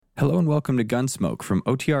Hello and welcome to Gunsmoke from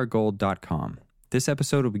OTRGold.com. This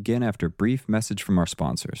episode will begin after a brief message from our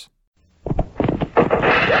sponsors.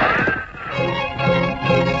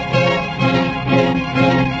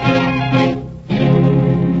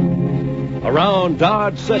 Around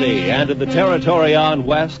Dodge City and in the territory on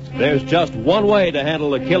west, there's just one way to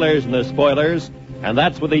handle the killers and the spoilers, and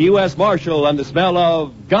that's with the U.S. Marshal and the smell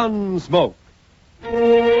of Gunsmoke.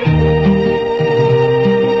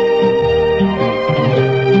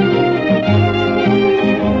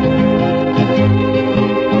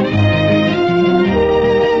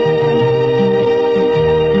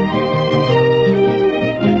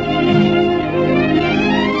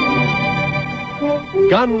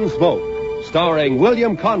 Gunsmoke, starring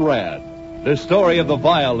William Conrad. The story of the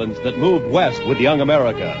violence that moved west with young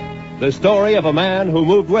America. The story of a man who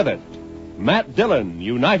moved with it. Matt Dillon,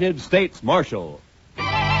 United States Marshal.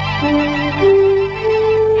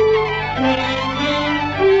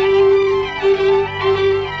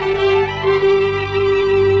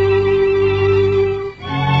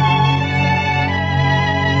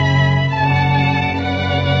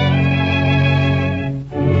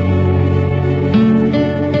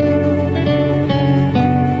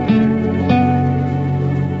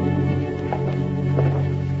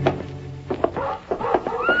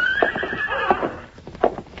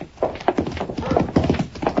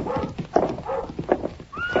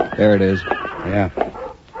 There it is. Yeah.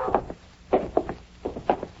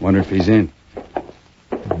 Wonder if he's in.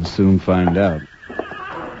 We'll soon find out.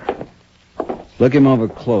 Look him over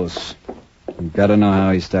close. You've got to know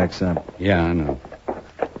how he stacks up. Yeah, I know.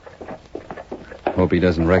 Hope he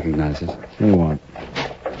doesn't recognize us. He won't.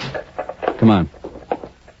 Come on.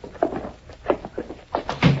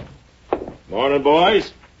 Morning,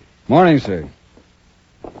 boys. Morning, sir.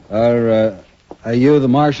 Are you the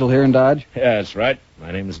marshal here in Dodge? Yeah, that's right. My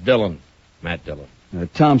name is Dillon. Matt Dillon.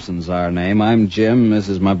 Thompson's our name. I'm Jim. This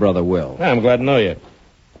is my brother, Will. I'm glad to know you.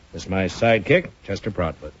 This is my sidekick, Chester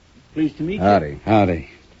Proudfoot. Pleased to meet you. Howdy. Howdy.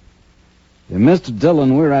 Mr.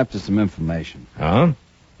 Dillon, we're after some information. Huh?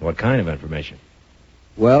 What kind of information?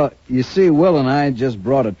 Well, you see, Will and I just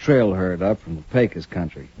brought a trail herd up from the Pecos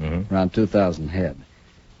country, around 2,000 head.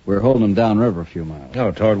 We're holding them downriver a few miles. Oh,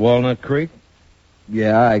 toward Walnut Creek?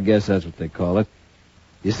 Yeah, I guess that's what they call it.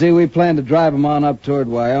 You see, we plan to drive them on up toward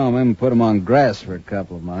Wyoming and put them on grass for a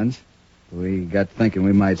couple of months. We got thinking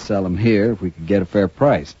we might sell them here if we could get a fair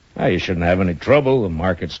price. Oh, you shouldn't have any trouble. The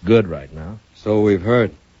market's good right now. So we've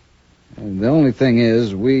heard. And the only thing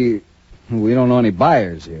is, we don't know any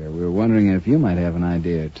buyers here. We were wondering if you might have an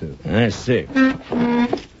idea or two. I see.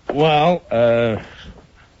 Well, I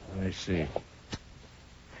see.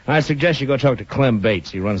 I suggest you go talk to Clem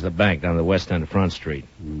Bates. He runs the bank down the west end of Front Street.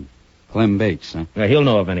 Clem Bates, huh? Yeah, he'll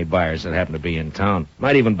know of any buyers that happen to be in town.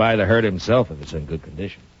 Might even buy the herd himself if it's in good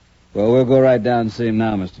condition. Well, we'll go right down and see him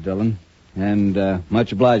now, Mr. Dillon. And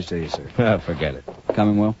much obliged to you, sir. Forget it.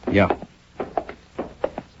 Coming, Will? Yeah.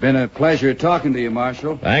 It's been a pleasure talking to you,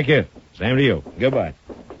 Marshal. Thank you. Same to you. Goodbye.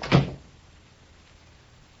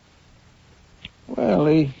 Well,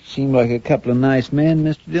 they seem like a couple of nice men,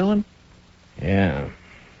 Mr. Dillon. Yeah.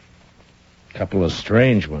 Couple of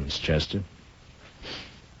strange ones, Chester.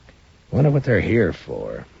 Wonder what they're here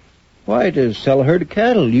for. Why, to sell a herd of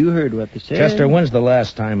cattle. You heard what they said. Chester, when's the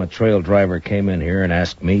last time a trail driver came in here and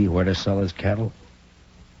asked me where to sell his cattle?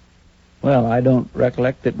 Well, I don't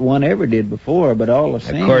recollect that one ever did before, but all the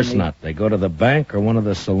same... Of course not. They go to the bank or one of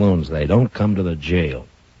the saloons. They don't come to the jail.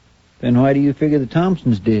 Then why do you figure the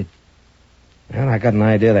Thompsons did? Well, I got an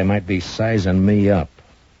idea they might be sizing me up.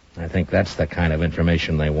 I think that's the kind of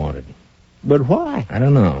information they wanted. But why? I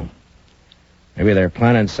don't know. Maybe they're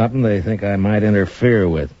planning something they think I might interfere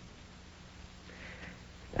with.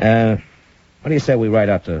 What do you say we ride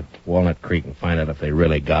out to Walnut Creek and find out if they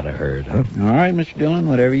really got a herd, huh? All right, Mr. Dillon,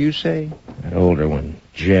 whatever you say. That older one,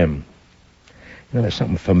 Jim. You know, there's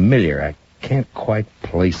something familiar. I can't quite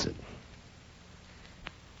place it.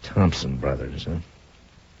 Thompson brothers, huh?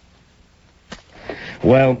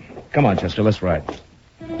 Well, come on, Chester, let's ride.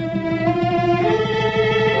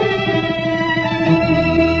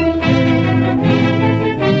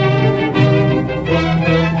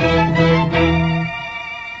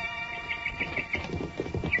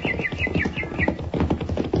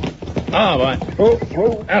 Oh, boy.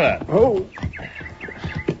 Oh. Ella. Oh.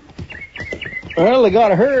 Well, they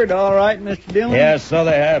got a herd, all right, Mr. Dillon. Yes, so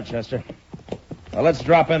they have, Chester. Well, let's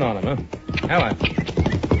drop in on them, huh? Come on.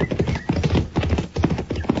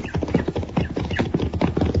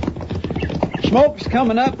 Smoke's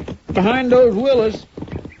coming up behind those willows.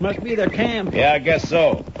 Must be their camp. Yeah, I guess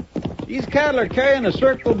so. These cattle are carrying a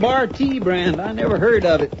Circle Bar T brand. I never heard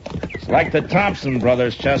of it. Like the Thompson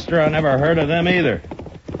brothers, Chester. I never heard of them either.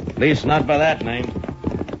 At least not by that name.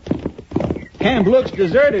 Camp looks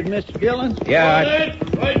deserted, Mr. Dillon. Yeah,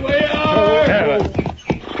 Right way out!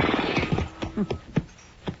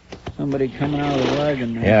 Somebody coming out of the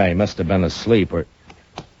wagon there. Yeah, he must have been asleep or...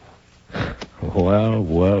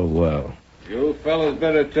 Well. You fellas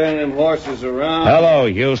better turn them horses around. Hello,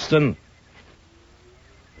 Houston.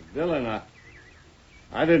 Dillon,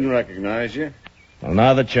 I didn't recognize you. Well,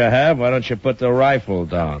 now that you have, why don't you put the rifle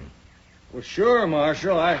down? Well, sure,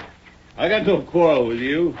 Marshal. I got no quarrel with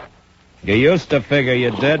you. You used to figure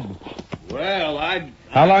you did. Well,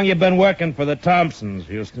 How long you been working for the Thompsons,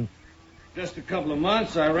 Houston? just a couple of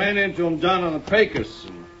months, I ran into him down on the Pecos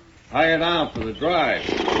and hired out for the drive.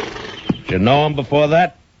 Did you know him before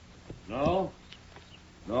that? No,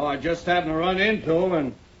 I just happened to run into him,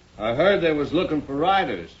 and I heard they was looking for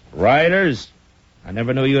riders. Riders? I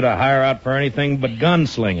never knew you to hire out for anything but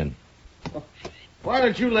gunslinging. Why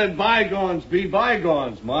don't you let bygones be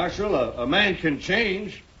bygones, Marshal? A man can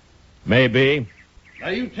change. Maybe. Now,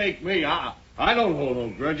 you take me. I don't hold no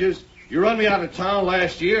grudges. You run me out of town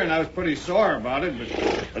last year, and I was pretty sore about it,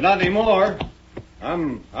 but not anymore.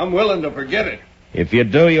 I'm willing to forget it. If you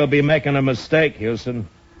do, you'll be making a mistake, Houston.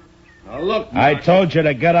 Now, look, I Marshal. told you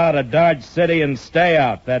to get out of Dodge City and stay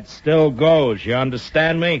out. That still goes. You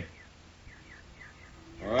understand me?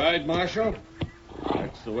 All right, Marshal.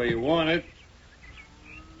 That's the way you want it.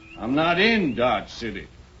 I'm not in Dodge City.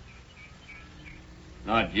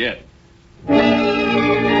 Not yet.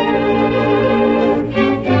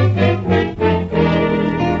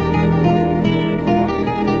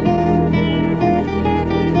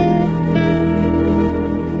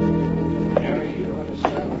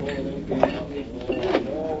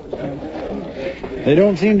 They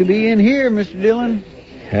don't seem to be in here, Mr. Dillon.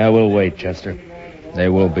 Yeah, we'll wait, Chester. They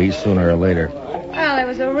will be sooner or later. Well, it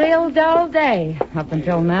was a real dull day up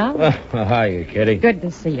until now. Hiya, Kitty. Good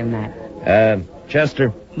to see you, Matt. Chester,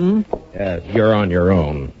 Hmm? you're on your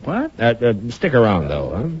own. What? Stick around, though,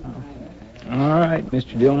 huh? All right,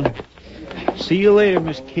 Mr. Dillon. See you later,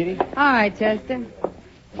 Miss Kitty. All right, Chester.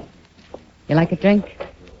 You like a drink?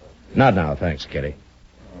 Not now, thanks, Kitty.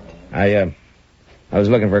 I was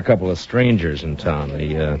looking for a couple of strangers in town,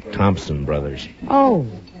 the Thompson brothers. Oh,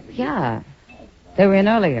 yeah. They were in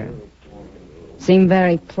earlier. Seemed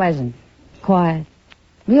very pleasant, quiet,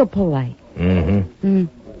 real polite. Mm-hmm.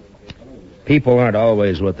 People aren't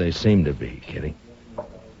always what they seem to be, Kitty.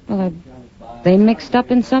 Well, are they mixed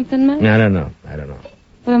up in something, Matt? I don't know. Well,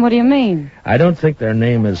 then what do you mean? I don't think their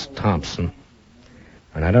name is Thompson.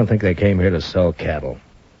 And I don't think they came here to sell cattle.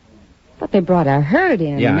 But they brought a herd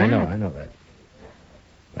in, Yeah, Matt. I know that.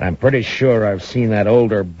 But I'm pretty sure I've seen that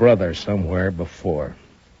older brother somewhere before.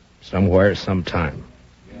 Somewhere, sometime.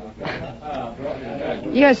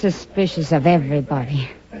 You're suspicious of everybody,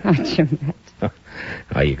 aren't you, Matt?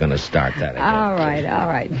 Are you going to start that again? All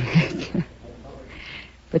right.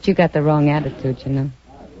 But you got the wrong attitude, you know.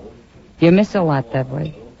 You miss a lot that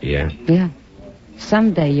way. Yeah? Yeah.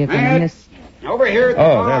 Someday you're going to miss... Over here at the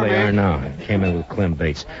Oh, bar, there they man. are now. I came in with Clem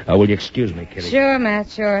Bates. Will you excuse me, Kitty? Sure,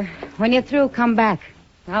 Matt, sure. When you're through, come back.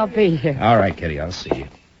 I'll be here. All right, Kitty, I'll see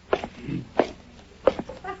you.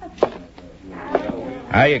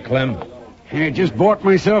 Hiya, Clem. I just bought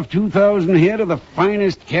myself 2,000 head of the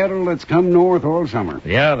finest cattle that's come north all summer.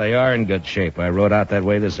 Yeah, they are in good shape. I rode out that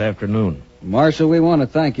way this afternoon. Marshal, we want to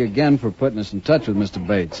thank you again for putting us in touch with Mr.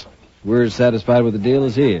 Bates. We're as satisfied with the deal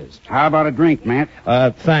as he is. How about a drink, Matt?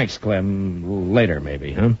 Thanks, Clem. Later,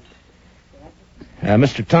 maybe, huh?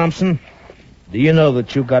 Mr. Thompson, do you know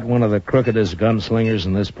that you got one of the crookedest gunslingers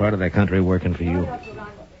in this part of the country working for you?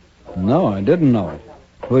 No, I didn't know it.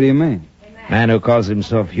 What do you mean? Man who calls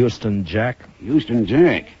himself Houston Jack? Houston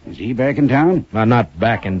Jack. Is he back in town? Well, not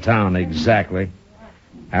back in town exactly.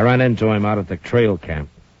 I ran into him out at the trail camp.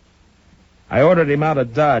 I ordered him out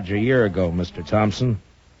of Dodge a year ago, Mr. Thompson.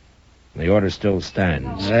 The order still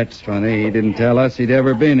stands. That's funny. He didn't tell us he'd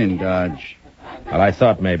ever been in Dodge. Well, I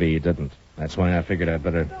thought maybe he didn't. That's why I figured I'd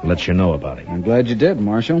better let you know about it. I'm glad you did,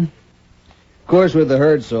 Marshal. Of course, with the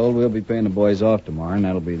herd sold, we'll be paying the boys off tomorrow, and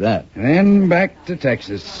that'll be that. Then back to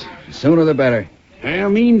Texas. The sooner the better. Well,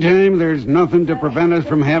 meantime, there's nothing to prevent us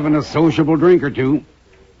from having a sociable drink or two.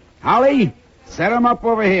 Holly, set 'em up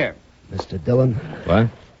over here. Mr. Dillon? What?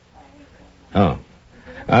 Oh.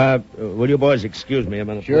 Will you boys excuse me a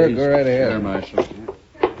minute, Sure, please? go right ahead. Sure, Marshal.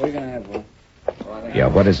 What are you going to have, Will? Yeah,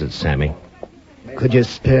 what is it, Sammy? Could you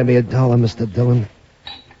spare me $1, Mr. Dillon?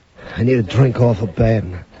 I need a drink awful bad.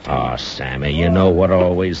 Oh, Sammy, you know what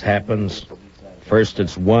always happens? First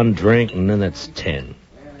it's one drink, and then it's 10.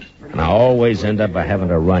 And I always end up by having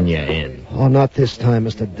to run you in. Oh, not this time,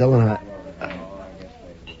 Mr. Dillon.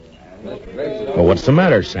 Well, what's the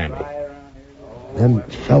matter, Sammy? Them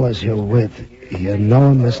fellas you're with, you know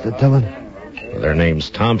 'em, Mr. Dillon? Well, their name's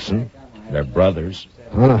Thompson. They're brothers.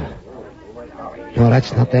 Huh? No,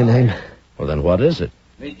 that's not their name. Well, then what is it?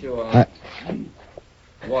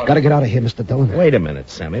 Gotta get out of here, Mr. Dillon. Wait a minute,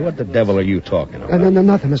 Sammy. What the devil are you talking about? No,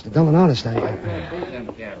 nothing, Mr. Dillon. Honest, I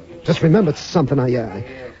just remembered something. I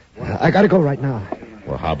gotta go right now.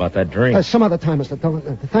 Well, how about that drink? Some other time, Mr.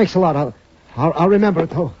 Dillon. Thanks a lot. I'll remember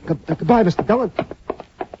it. Oh, goodbye, Mr. Dillon.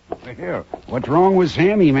 Here, what's wrong with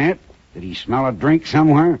Sammy, Matt? Did he smell a drink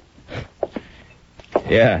somewhere?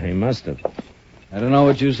 Yeah, he must have. I don't know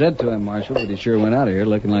what you said to him, Marshal, but he sure went out of here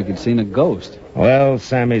looking like he'd seen a ghost. Well,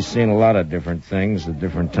 Sammy's seen a lot of different things at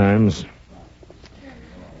different times.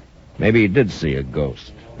 Maybe he did see a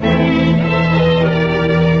ghost.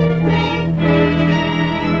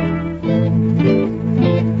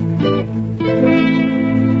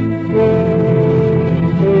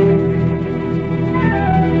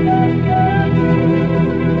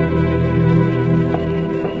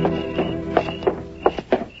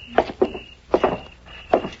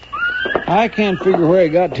 I can't figure where he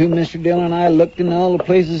got to, Mr. Dillon. I looked in all the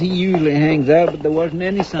places he usually hangs out, but there wasn't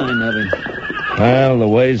any sign of him. Well, the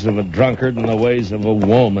ways of a drunkard and the ways of a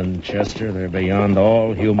woman, Chester, they're beyond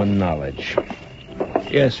all human knowledge.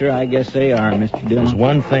 Yes, sir, I guess they are, Mr. Dillon. There's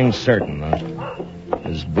one thing certain, though.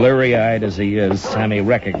 As blurry-eyed as he is, Sammy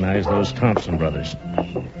recognized those Thompson brothers.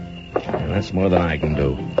 And that's more than I can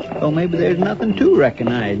do. Oh, maybe there's nothing to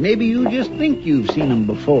recognize. Maybe you just think you've seen them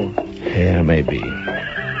before. Yeah, maybe.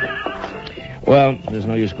 Well, there's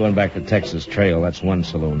no use going back to Texas Trail. That's one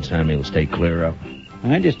saloon Sammy will stay clear of.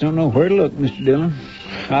 I just don't know where to look, Mr. Dillon.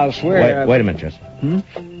 I'll swear... Wait a minute, Chester.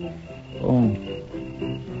 Oh,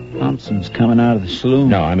 Thompson's coming out of the saloon.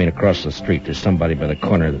 No, I mean across the street. There's somebody by the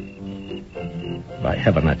corner. By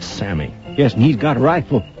heaven, that's Sammy. Yes, and he's got a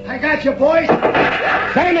rifle. I got you, boys.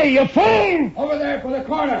 Sammy, you fool! Over there for the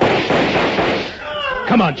corner.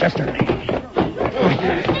 Come on, Chester.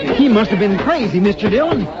 He must have been crazy, Mr.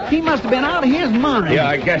 Dillon. He must have been out of his mind. Yeah,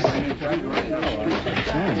 I guess.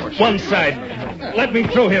 One side. Let me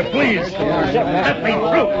through here, please. Let me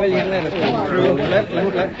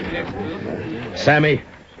through. Sammy.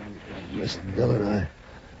 Mr. Dillon,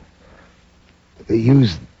 I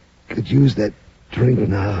could use that drink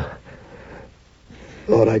now.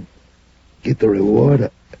 Thought I'd get the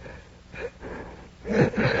reward.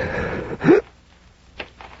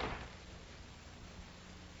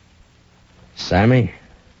 Sammy?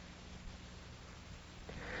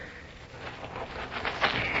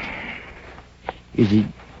 Is he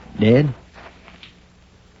dead?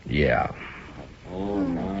 Yeah.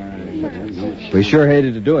 We sure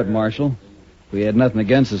hated to do it, Marshal. We had nothing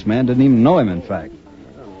against this man, didn't even know him, in fact.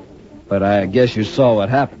 But I guess you saw what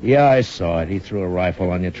happened. Yeah, I saw it. He threw a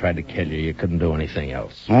rifle on you, tried to kill you. You couldn't do anything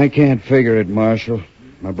else. I can't figure it, Marshal.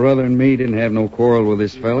 My brother and me didn't have no quarrel with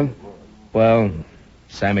this fella. Well,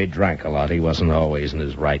 Sammy drank a lot. He wasn't always in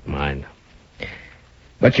his right mind.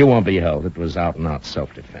 But you won't be held. It was out-and-out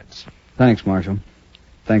self-defense. Thanks, Marshal.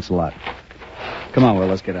 Thanks a lot. Come on, Will,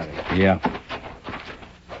 let's get out of here. Yeah.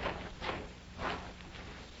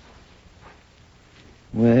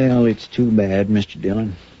 Well, it's too bad, Mr.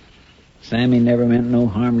 Dillon. Sammy never meant no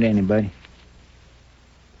harm to anybody.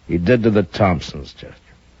 He did to the Thompsons, Chester.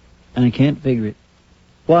 I can't figure it.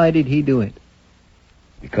 Why did he do it?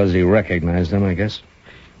 Because he recognized them, I guess.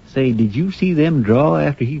 Say, did you see them draw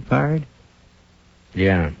after he fired?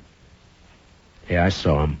 Yeah. Yeah, I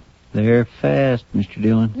saw him. They're fast, Mr.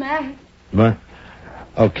 Dillon. Matt, What?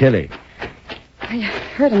 Oh, Kitty. I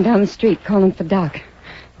heard him down the street calling for Doc.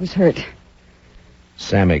 Who's hurt?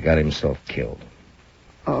 Sammy got himself killed.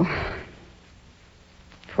 Oh,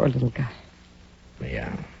 poor little guy.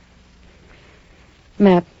 Yeah.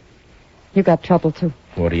 Matt, you got trouble, too.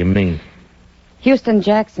 What do you mean? Houston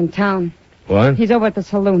Jack's in town. What? He's over at the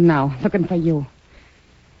saloon now, looking for you.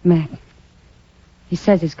 Matt, he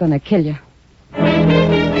says he's going to kill you.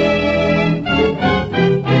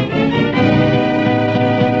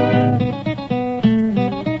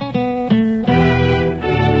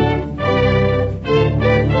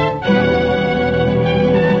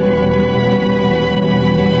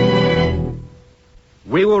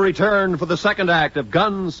 We will return for the second act of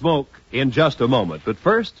Gunsmoke in just a moment. But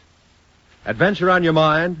first, adventure on your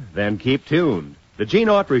mind, then keep tuned. The Gene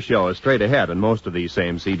Autry Show is straight ahead on most of these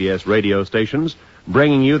same CBS radio stations,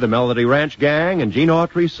 bringing you the Melody Ranch Gang and Gene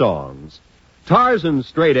Autry songs. Tarzan's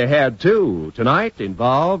straight ahead, too, tonight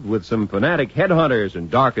involved with some fanatic headhunters in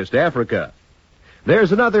darkest Africa.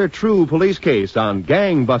 There's another true police case on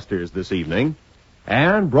gangbusters this evening.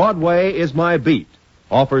 And Broadway is My Beat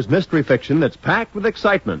offers mystery fiction that's packed with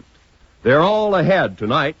excitement. They're all ahead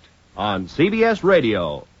tonight on CBS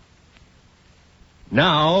Radio.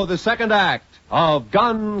 Now, the second act of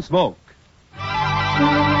Gunsmoke.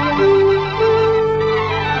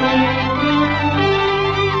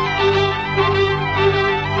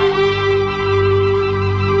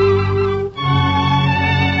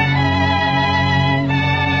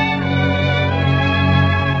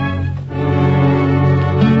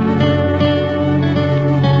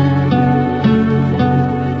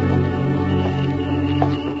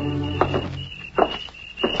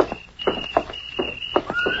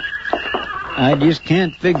 I just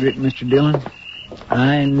can't figure it, Mr. Dillon.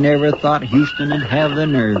 I never thought Houston'd have the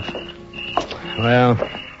nerve. Well,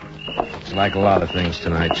 it's like a lot of things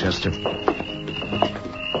tonight, Chester.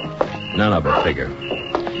 None of it figure.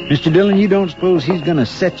 Mr. Dillon, you don't suppose he's going to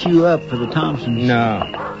set you up for the Thompsons?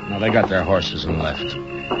 No, they got their horses and left.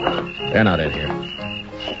 They're not in here.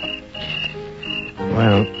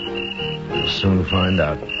 Well, we'll soon find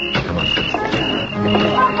out. Come on.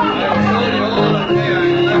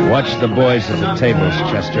 Watch the boys at the tables,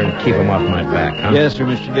 Chester, and keep them off my back, huh? Yes, sir,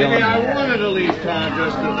 Mr. Dillon. Maybe I wanted to leave town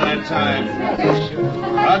just at that time.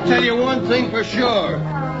 I'll tell you one thing for sure.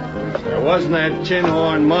 There wasn't that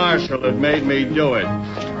tin-horn marshal that made me do it.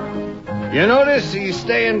 You notice he's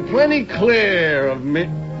staying plenty clear of me.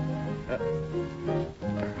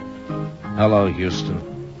 Hello,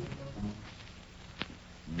 Houston.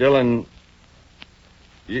 Dillon,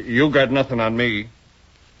 you got nothing on me.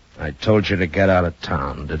 I told you to get out of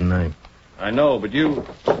town, didn't I? I know, but you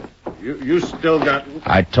still got...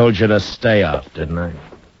 I told you to stay out, didn't I?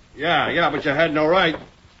 Yeah, but you had no right.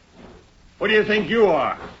 What do you think you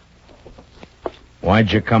are?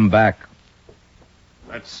 Why'd you come back?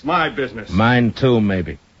 That's my business. Mine too,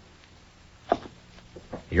 maybe.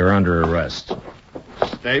 You're under arrest.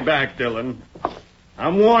 Stay back, Dillon.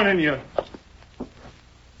 I'm warning you.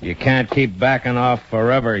 You can't keep backing off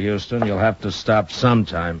forever, Houston. You'll have to stop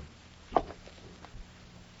sometime.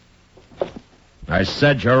 I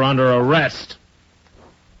said you're under arrest.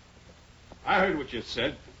 I heard what you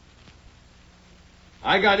said.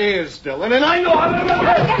 I got ears, Dillon, and I know how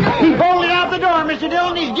to... He's bolting out the door, Mr.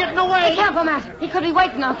 Dillon. He's getting away. Be careful, Master. He could be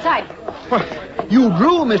waiting outside. You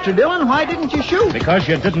drew, Mr. Dillon. Why didn't you shoot? Because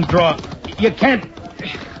you didn't draw. You can't...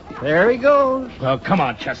 There he goes. Well, come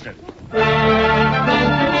on, Chester.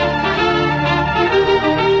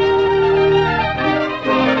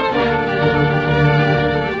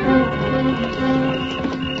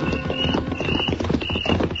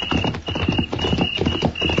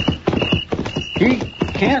 He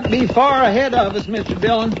can't be far ahead of us, Mr.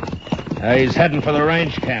 Dillon. He's heading for the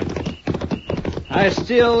range camp. I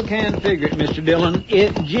still can't figure it, Mr. Dillon.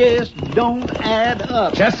 It just don't add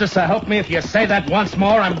up. Chester, so help me if you say that once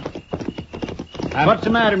more, I'm... What's the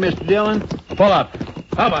matter, Mr. Dillon? Pull up.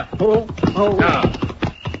 Bubba. Oh. Now.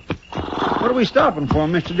 What are we stopping for,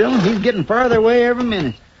 Mr. Dillon? He's getting farther away every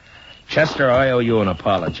minute. Chester, I owe you an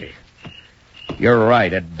apology. You're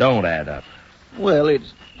right, it don't add up. Well,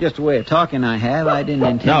 it's just a way of talking I have. I didn't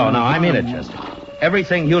intend... No, I mean it, Chester.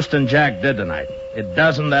 Everything Houston Jack did tonight, it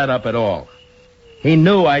doesn't add up at all. He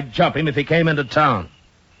knew I'd jump him if he came into town.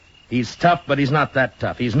 He's tough, but he's not that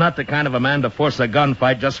tough. He's not the kind of a man to force a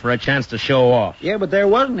gunfight just for a chance to show off. Yeah, but there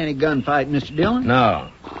wasn't any gunfight, Mr. Dillon. No.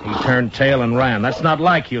 He turned tail and ran. That's not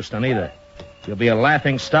like Houston either. He'll be a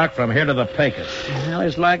laughing stock from here to the Pecos. Well,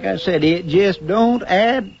 it's like I said, it just don't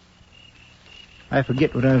add... I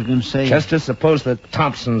forget what I was going to say. Chester, suppose the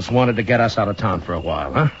Thompsons wanted to get us out of town for a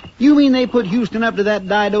while, huh? You mean they put Houston up to that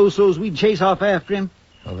Dido so's we'd chase off after him?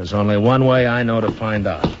 Well, there's only one way I know to find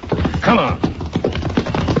out. Come on.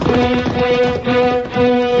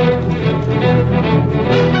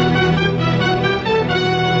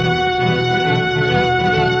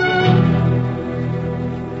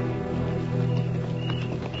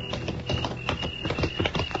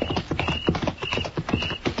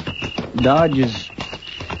 Dodge is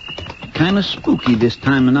kind of spooky this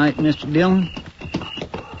time of night, Mr. Dillon.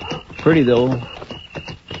 Pretty, though.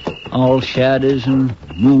 All shadows and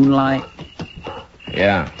moonlight.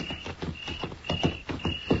 Yeah.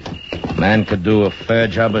 Man could do a fair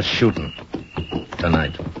job of shooting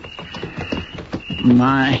tonight.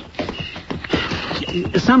 My.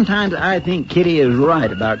 Sometimes I think Kitty is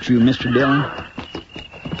right about you, Mr. Dillon.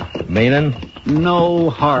 Meaning?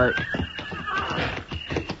 No heart.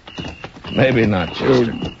 Maybe not,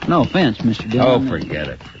 Chester. No offense, Mr. Dillon. Oh, forget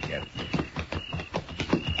it.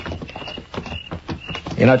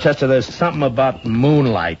 You know, Chester, there's something about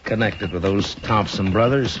moonlight connected with those Thompson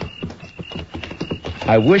brothers.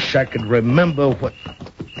 I wish I could remember what...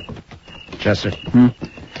 Chester,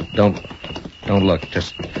 don't look.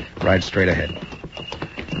 Just ride straight ahead.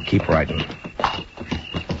 Keep riding.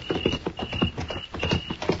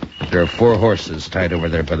 There are 4 horses tied over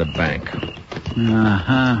there by the bank.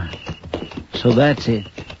 Uh-huh. So that's it.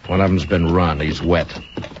 One of them's been run. He's wet.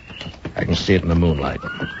 I can see it in the moonlight.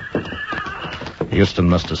 Houston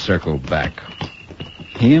must have circled back.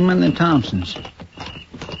 Him and the Thompsons.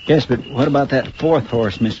 Yes, but what about that 4th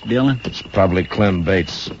horse, Mr. Dillon? It's probably Clem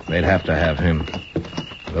Bates. They'd have to have him.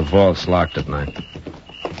 The vault's locked at night.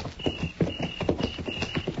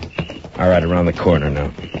 All right, around the corner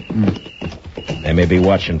now. They may be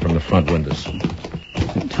watching from the front windows.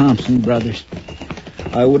 The Thompson brothers.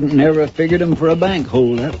 I wouldn't never have figured them for a bank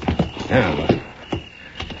holdup. Yeah, well.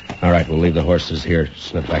 All right, we'll leave the horses here.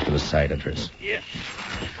 Slip back to the side entrance. Yeah.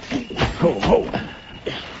 Ho, ho.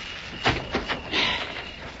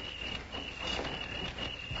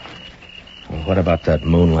 Well, what about that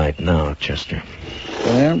moonlight now, Chester?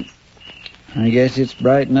 Well, I guess it's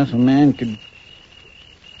bright enough a man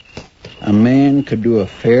could do a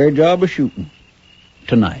fair job of shooting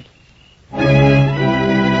tonight.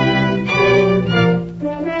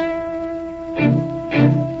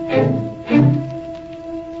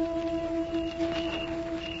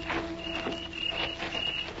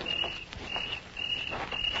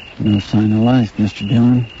 No sign of life, Mr.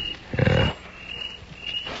 Dillon. Yeah.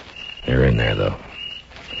 They're in there, though.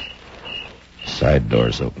 Side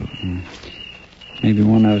door's open. Maybe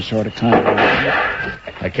one of us sort of kind of...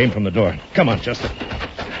 I came from the door. Come on, Chester.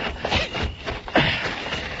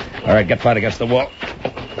 All right, get flat against the wall.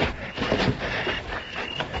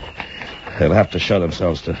 They'll have to show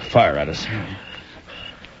themselves to fire at us.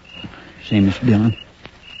 Say, Mr. Dillon,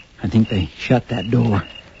 I think they shut that door.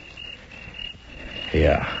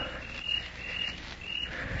 Yeah.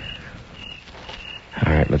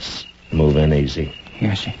 All right, let's move in easy.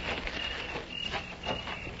 Yes, sir.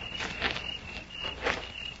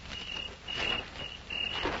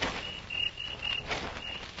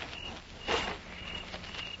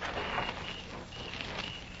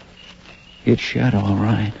 It's shut all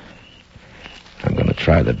right. I'm going to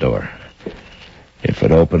try the door. If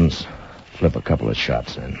it opens, flip a couple of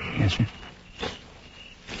shots in. Yes, sir.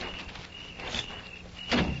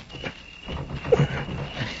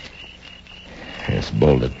 It's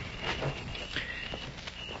bolted.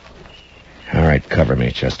 All right, cover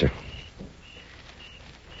me, Chester.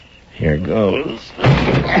 Here goes.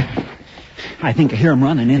 I think I hear him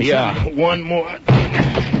running inside. Yeah, one more.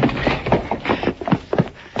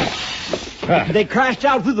 They crashed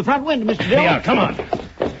out through the front window, Mr. Dillon. Yeah, come on.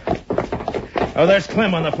 Oh, there's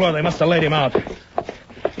Clem on the floor. They must have laid him out.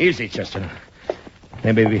 Easy, Chester.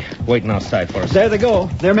 They may be waiting outside for us. There they go.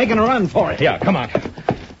 They're making a run for it. Yeah, come on.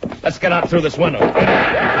 Let's get out through this window.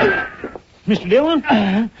 Mr. Dillon?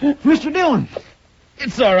 Mr. Dillon!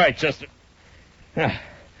 It's all right, Chester.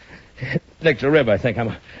 Nicked a rib, I think.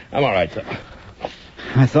 I'm all right, though.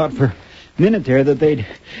 I thought for a minute there that they'd...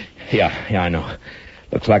 Yeah, I know.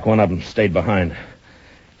 Looks like one of them stayed behind.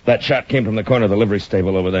 That shot came from the corner of the livery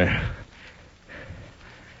stable over there.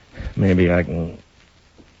 Maybe I can...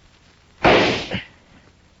 What's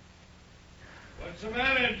the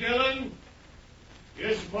matter, Dillon?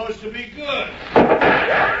 You're supposed to be good.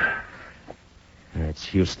 It's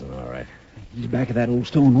Houston, all right. He's back of that old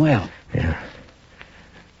stone well. Yeah.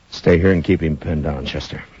 Stay here and keep him pinned down,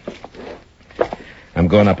 Chester. I'm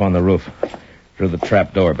going up on the roof through the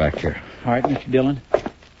trap door back here. All right, Mr. Dillon.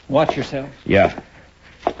 Watch yourself. Yeah.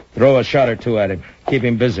 Throw a shot or two at him. Keep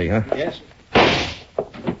him busy, huh? Yes.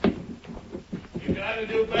 You gotta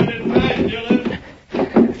do better than that, Dillon.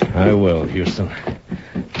 I will, Houston.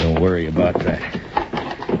 Don't worry about that.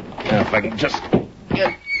 Now, if I can just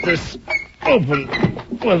get this open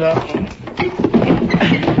without...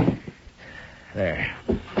 There.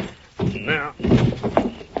 Now...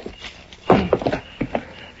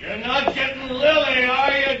 You're not getting Lily,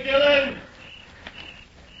 are you, Dillon?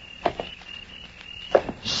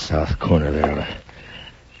 South corner there.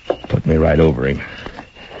 Put me right over him.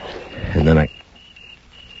 And then I...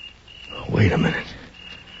 Wait a minute.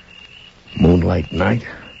 Moonlight night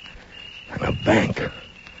and a bank.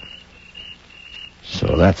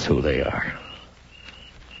 So that's who they are.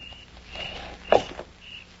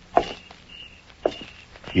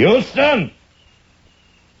 Houston!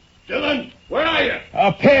 Dillon, where are you?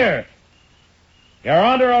 Up here! You're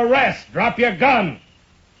under arrest. Drop your gun.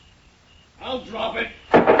 I'll drop it.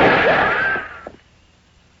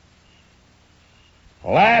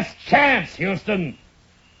 Last chance, Houston.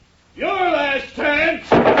 Your last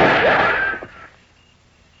chance.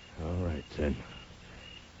 All right, then.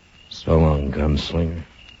 So long, gun. gunslinger.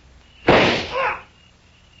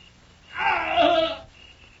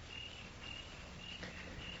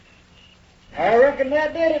 I reckon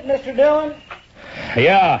that did it, Mr. Dillon.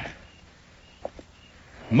 Yeah.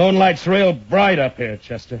 Moonlight's real bright up here,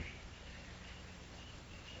 Chester.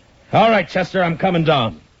 All right, Chester, I'm coming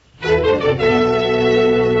down. You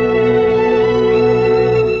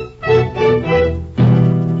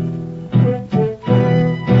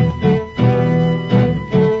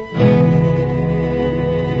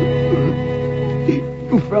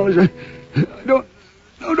fellas, I don't.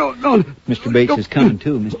 Mr. Bates is coming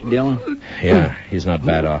too, Mr. Dillon. Yeah, he's not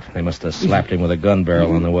bad off. They must have slapped him with a gun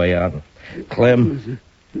barrel on the way out. Clem,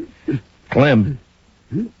 can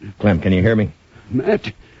you hear me?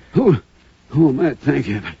 Matt? Oh, Matt, thank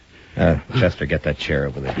you. Chester, get that chair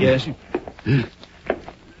over there. Yes. Here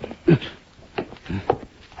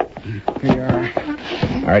you are.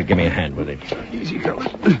 All right, give me a hand with it. Easy, fellas.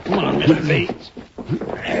 Come on, Mr. Bates.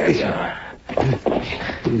 There you are.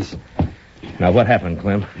 Now, what happened,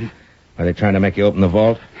 Clem? Are they trying to make you open the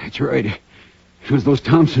vault? That's right. It was those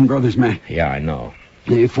Thompson brothers, Matt. Yeah, I know.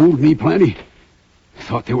 They fooled me plenty.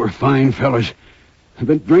 Thought they were fine fellas. I've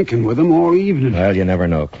been drinking with them all evening. Well, you never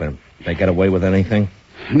know, Clem. They get away with anything?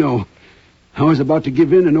 No. I was about to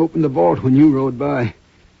give in and open the vault when you rode by.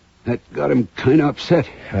 That got him kind of upset.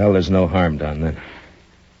 Well, there's no harm done then.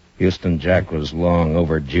 Houston Jack was long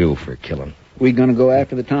overdue for killing. We gonna go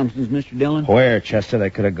after the Thompsons, Mr. Dillon? Where, Chester?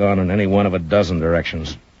 They could have gone in any one of a dozen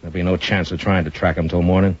directions. There'll be no chance of trying to track them till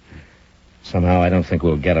morning. Somehow, I don't think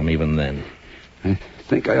we'll get them even then. I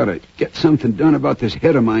think I ought to get something done about this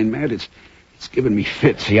head of mine, Matt. It's giving me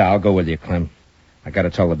fits. Yeah, I'll go with you, Clem. I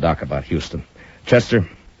gotta tell the doc about Houston. Chester,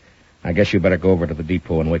 I guess you better go over to the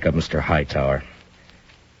depot and wake up Mr. Hightower.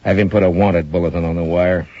 Have him put a wanted bulletin on the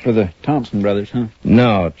wire. For the Thompson brothers, huh?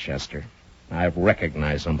 No, Chester. I've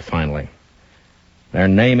recognized them finally. Their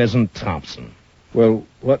name isn't Thompson. Well,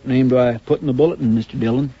 what name do I put in the bulletin, Mr.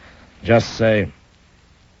 Dillon? Just say,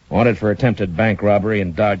 wanted for attempted bank robbery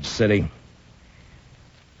in Dodge City,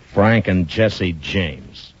 Frank and Jesse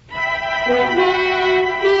James.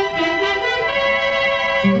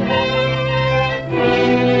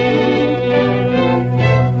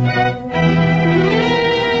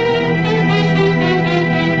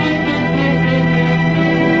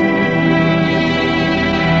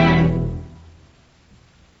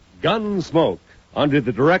 Gunsmoke, under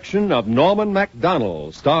the direction of Norman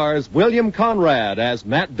Macdonnell, stars William Conrad as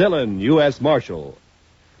Matt Dillon, U.S. Marshal.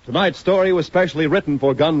 Tonight's story was specially written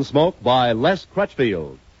for Gunsmoke by Les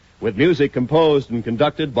Crutchfield, with music composed and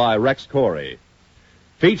conducted by Rex Corey.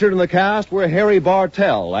 Featured in the cast were Harry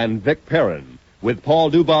Bartell and Vic Perrin, with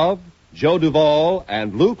Paul Dubov, Joe Duvall,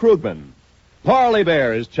 and Lou Krugman. Parley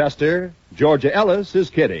Bear is Chester, Georgia Ellis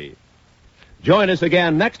is Kitty. Join us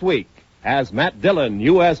again next week as Matt Dillon,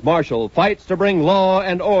 U.S. Marshal, fights to bring law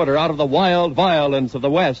and order out of the wild violence of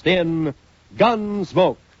the West in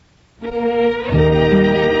Gunsmoke.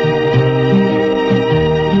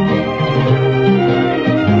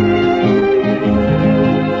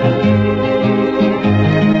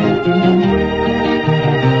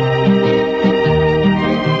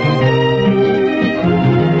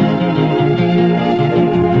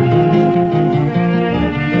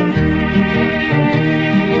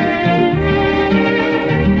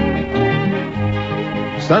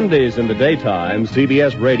 Sundays in the daytime,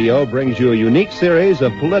 CBS Radio brings you a unique series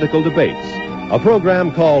of political debates. A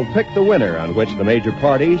program called Pick the Winner, on which the major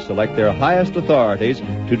parties select their highest authorities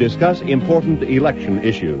to discuss important election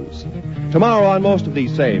issues. Tomorrow on most of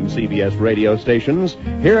these same CBS radio stations,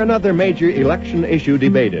 hear another major election issue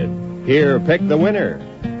debated. Hear Pick the Winner.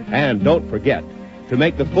 And don't forget, to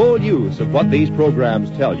make the full use of what these programs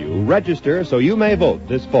tell you, register so you may vote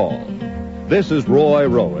this fall. This is Roy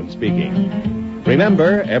Rowan speaking.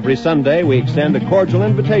 Remember, every Sunday we extend a cordial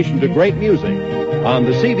invitation to great music on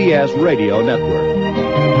the CBS Radio Network.